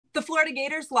The Florida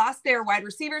Gators lost their wide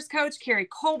receivers coach, Keary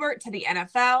Colbert, to the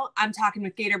NFL. I'm talking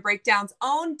with Gator Breakdown's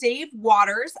own Dave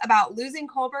Waters about losing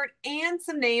Colbert and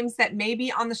some names that may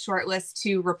be on the short list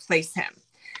to replace him.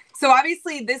 So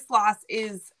obviously this loss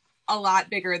is a lot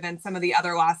bigger than some of the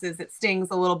other losses. It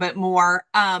stings a little bit more.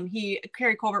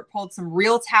 Keary Colbert pulled some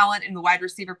real talent in the wide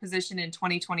receiver position in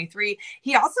 2023.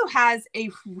 He also has a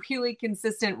really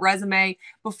consistent resume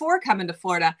before coming to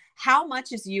Florida. How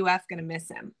much is UF going to miss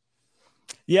him?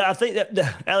 Yeah, I think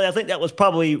that, Allie, I think that was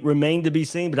probably remained to be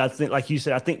seen. But I think, like you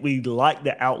said, I think we like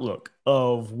the outlook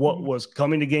of what was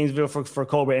coming to Gainesville for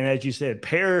Colbert. And as you said,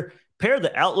 pair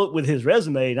the outlook with his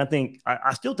resume. And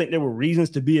I still think there were reasons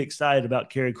to be excited about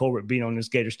Keary Colbert being on this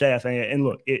Gator staff. And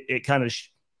look, it kind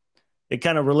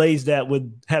of relays that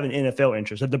with having NFL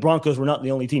interest. The Broncos were not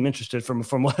the only team interested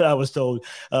from what I was told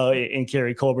in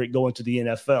Keary Colbert going to the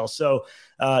NFL. So,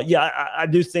 I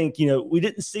do think, we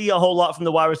didn't see a whole lot from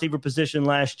the wide receiver position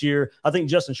last year. I think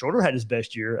Justin Shorter had his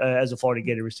best year as a Florida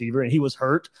Gator receiver, and he was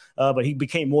hurt, but he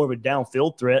became more of a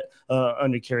downfield threat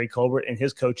under Keary Colbert and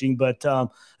his coaching. But,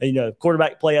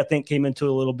 quarterback play, I think, came into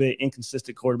a little bit.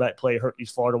 Inconsistent quarterback play hurt these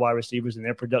Florida wide receivers and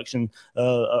their production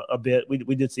a bit.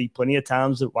 We did see plenty of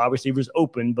times that wide receivers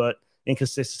open, but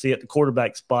inconsistency at the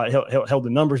quarterback spot held the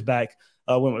numbers back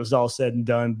when it was all said and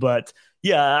done. But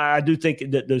yeah, I do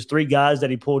think that those three guys that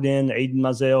he pulled in, Aiden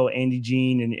Mizell, Andy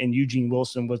Jean, and Eugene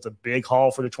Wilson, was a big haul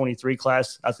for the 23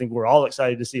 class. I think we're all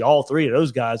excited to see all three of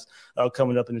those guys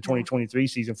coming up in the 2023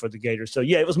 season for the Gators. So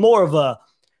yeah, it was more of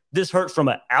this hurt from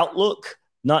an outlook,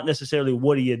 not necessarily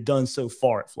what he had done so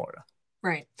far at Florida.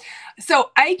 Right.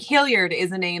 So Ike Hilliard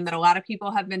is a name that a lot of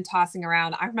people have been tossing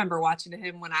around. I remember watching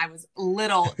him when I was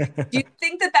little. Do you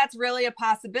think that that's really a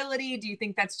possibility? Do you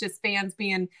think that's just fans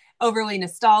being overly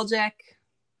nostalgic?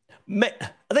 I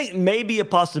think maybe a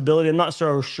possibility. I'm not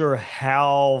so sure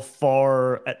how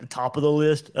far at the top of the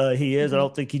list he is. I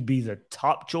don't think he'd be the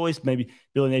top choice. Maybe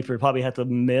Billy Napier probably had to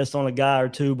miss on a guy or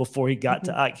two before he got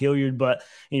to Ike Hilliard. But,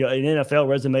 an NFL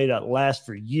resume that lasts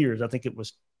for years. I think it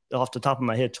was, off the top of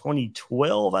my head,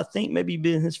 2012, I think, maybe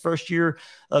been his first year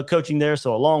coaching there.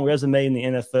 So a long resume in the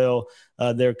NFL.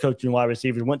 They're coaching wide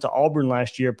receivers. Went to Auburn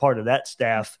last year, part of that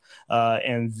staff.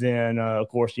 And then, of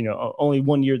course, only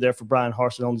 1 year there for Brian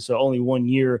Harsin, only 1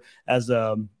 year as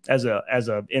a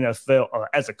NFL or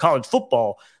as a college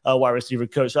football wide receiver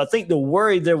coach. So I think the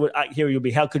worry there with Ike Hilliard will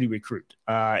be, how could he recruit?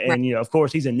 And, of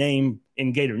course, he's a name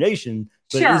in Gator Nation,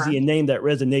 but is he a name that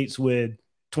resonates with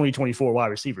 2024 wide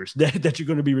receivers that you're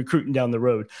going to be recruiting down the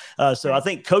road? So I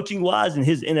think coaching wise and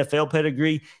his NFL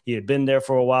pedigree, he had been there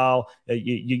for a while.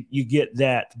 You get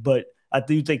that, but I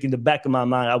do think in the back of my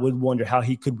mind, I would wonder how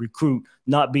he could recruit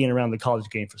not being around the college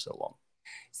game for so long.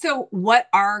 So what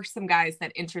are some guys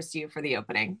that interest you for the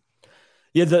opening?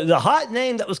 Yeah, the hot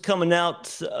name that was coming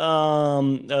out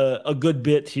a good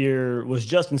bit here was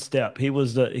Justin Stepp.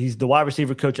 He's the wide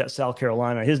receiver coach at South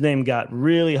Carolina. His name got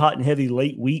really hot and heavy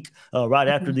late week, right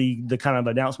after the kind of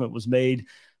announcement was made.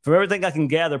 From everything I can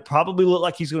gather, probably look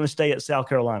like he's going to stay at South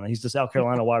Carolina. He's the South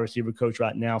Carolina wide receiver coach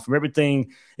right now. From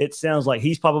everything, it sounds like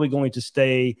he's probably going to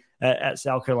stay at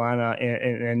South Carolina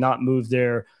and not move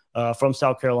there. From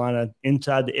South Carolina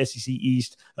inside the SEC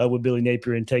East with Billy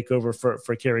Napier and take over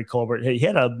for Keary Colbert. He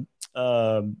had a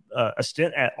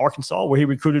stint at Arkansas where he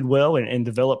recruited well and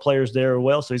developed players there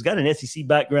well. So he's got an SEC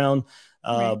background.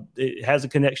 It has a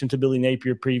connection to Billy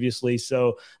Napier previously.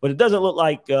 So, but it doesn't look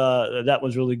like that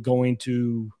was really going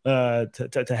to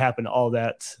happen all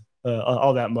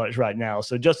that much right now.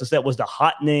 So Justin Stepp was the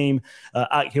hot name.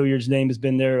 Ike Hilliard's name has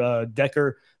been there.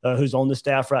 Decker, who's on the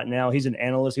staff right now, he's an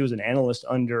analyst. He was an analyst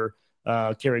under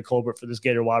Keary Colbert for this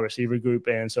Gator wide receiver group.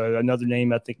 And so another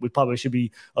name I think we probably should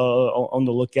be on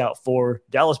the lookout for,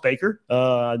 Dallas Baker.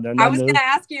 I was going to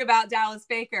ask you about Dallas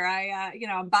Baker.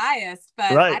 I'm biased,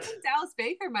 but I think Dallas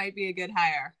Baker might be a good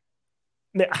hire.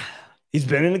 He's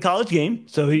been in the college game,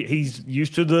 so he's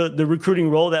used to the recruiting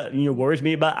role that worries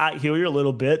me about Ike Hilliard a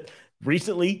little bit.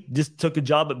 Recently, just took a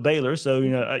job at Baylor, so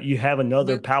you have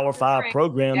another Power 5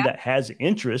 program that has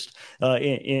interest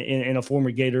in a former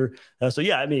Gator.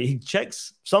 He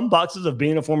checks some boxes of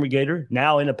being a former Gator,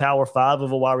 now in a Power 5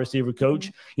 of a wide receiver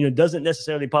coach. Doesn't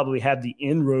necessarily probably have the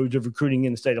inroads of recruiting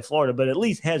in the state of Florida, but at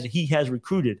least he has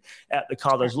recruited at the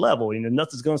college level.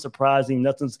 Nothing's going to surprise him.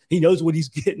 He knows what he's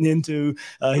getting into.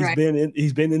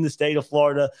 He's been in the state of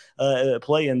Florida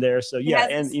playing there. So he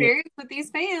has experience with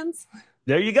these fans.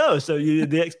 There you go. So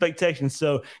the expectations.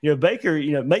 So, Baker,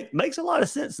 makes a lot of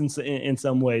sense in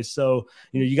some ways. So,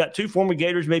 you got two former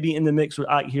Gators maybe in the mix with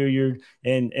Ike Hilliard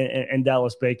and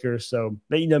Dallas Baker. So,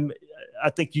 I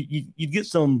think you'd get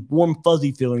some warm,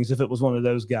 fuzzy feelings if it was one of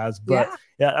those guys. But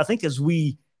I think as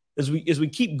we as we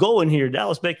keep going here,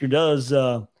 Dallas Baker does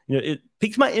it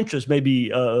piques my interest maybe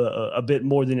a bit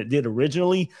more than it did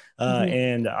originally,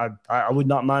 and I would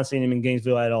not mind seeing him in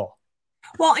Gainesville at all.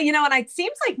 Well, and it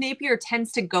seems like Napier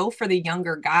tends to go for the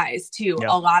younger guys too, Yeah.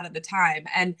 a lot of the time.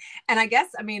 And I guess,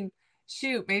 I mean,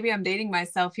 shoot, maybe I'm dating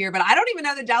myself here, but I don't even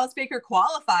know that Dallas Baker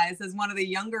qualifies as one of the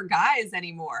younger guys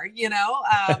anymore.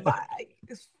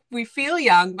 We feel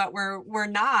young, but we're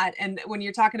not. And when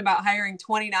you're talking about hiring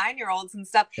 29-year-olds and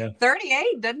stuff,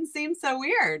 38 doesn't seem so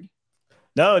weird.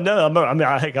 No, I'm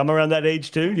around that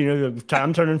age too.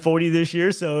 I'm turning 40 this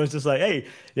year, so it's just like, hey,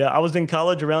 yeah, I was in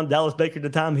college around Dallas Baker at the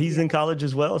time. He's in college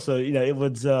as well, so it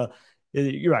was.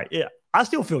 You're right. Yeah, I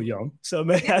still feel young, so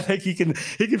maybe I think he can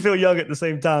feel young at the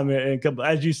same time. And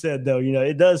as you said, though,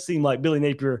 it does seem like Billy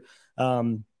Napier.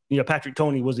 Patrick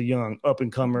Toney was a young up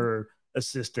and comer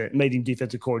assistant, made him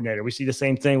defensive coordinator. We see the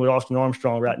same thing with Austin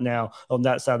Armstrong right now on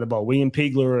that side of the ball. William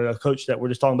Pegler, a coach that we're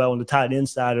just talking about on the tight end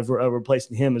side of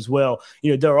replacing him as well.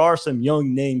 There are some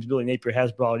young names Billy Napier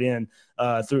has brought in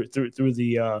through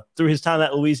his time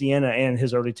at Louisiana and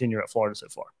his early tenure at Florida so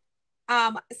far.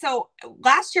 So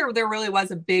last year there really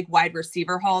was a big wide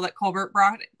receiver haul that Colbert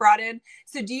brought in.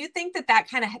 So do you think that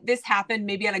this happened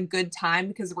maybe at a good time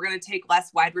because we're going to take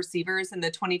less wide receivers in the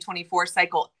 2024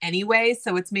 cycle anyway?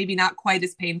 So it's maybe not quite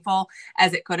as painful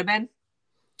as it could have been.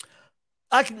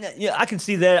 I can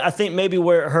see that. I think maybe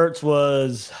where it hurts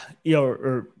was,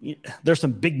 there's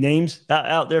some big names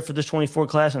out there for this 24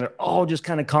 class, and they're all just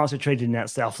kind of concentrated in that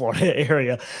South Florida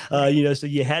area. So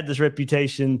you had this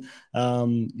reputation.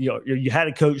 You had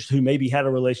a coach who maybe had a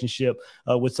relationship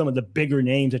with some of the bigger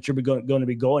names that you're going to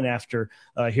be going after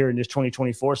here in this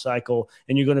 2024 cycle,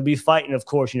 and you're going to be fighting. Of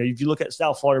course, if you look at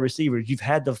South Florida receivers, you've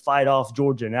had to fight off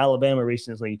Georgia and Alabama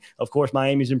recently. Of course,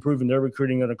 Miami's improving their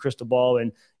recruiting on a crystal ball,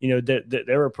 and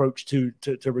their approach to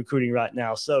recruiting right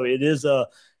now. So it is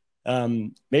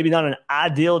maybe not an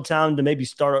ideal time to maybe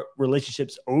start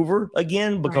relationships over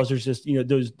again, because there's just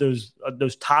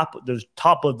those top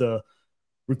of the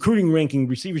recruiting ranking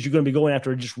receivers you're going to be going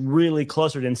after are just really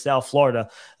clustered in South Florida.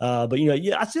 But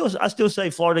I still say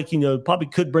Florida, probably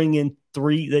could bring in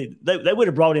 3. They would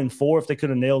have brought in 4 if they could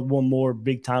have nailed one more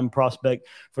big time prospect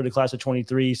for the class of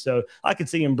 23. So I could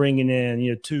see him bringing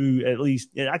in 2 at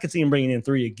least. I could see him bringing in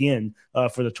 3 again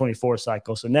for the 24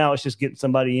 cycle. So now it's just getting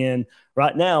somebody in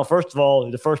right now. First of all,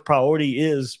 the first priority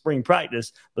is spring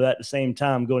practice, but at the same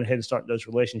time, going ahead and start those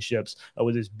relationships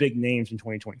with these big names in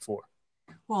 2024.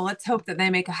 Well, let's hope that they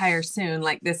make a hire soon,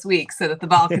 like this week, so that the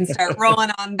ball can start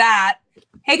rolling on that.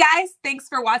 Hey, guys, thanks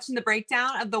for watching the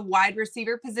breakdown of the wide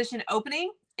receiver position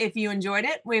opening. If you enjoyed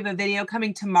it, we have a video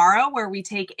coming tomorrow where we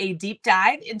take a deep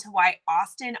dive into why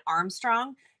Austin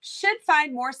Armstrong should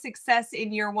find more success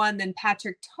in year 1 than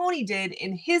Patrick Toney did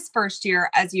in his first year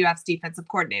as UF's defensive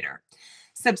coordinator.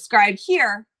 Subscribe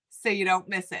here so you don't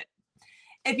miss it.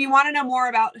 If you want to know more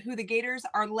about who the Gators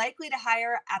are likely to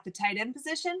hire at the tight end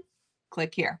position,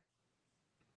 click here.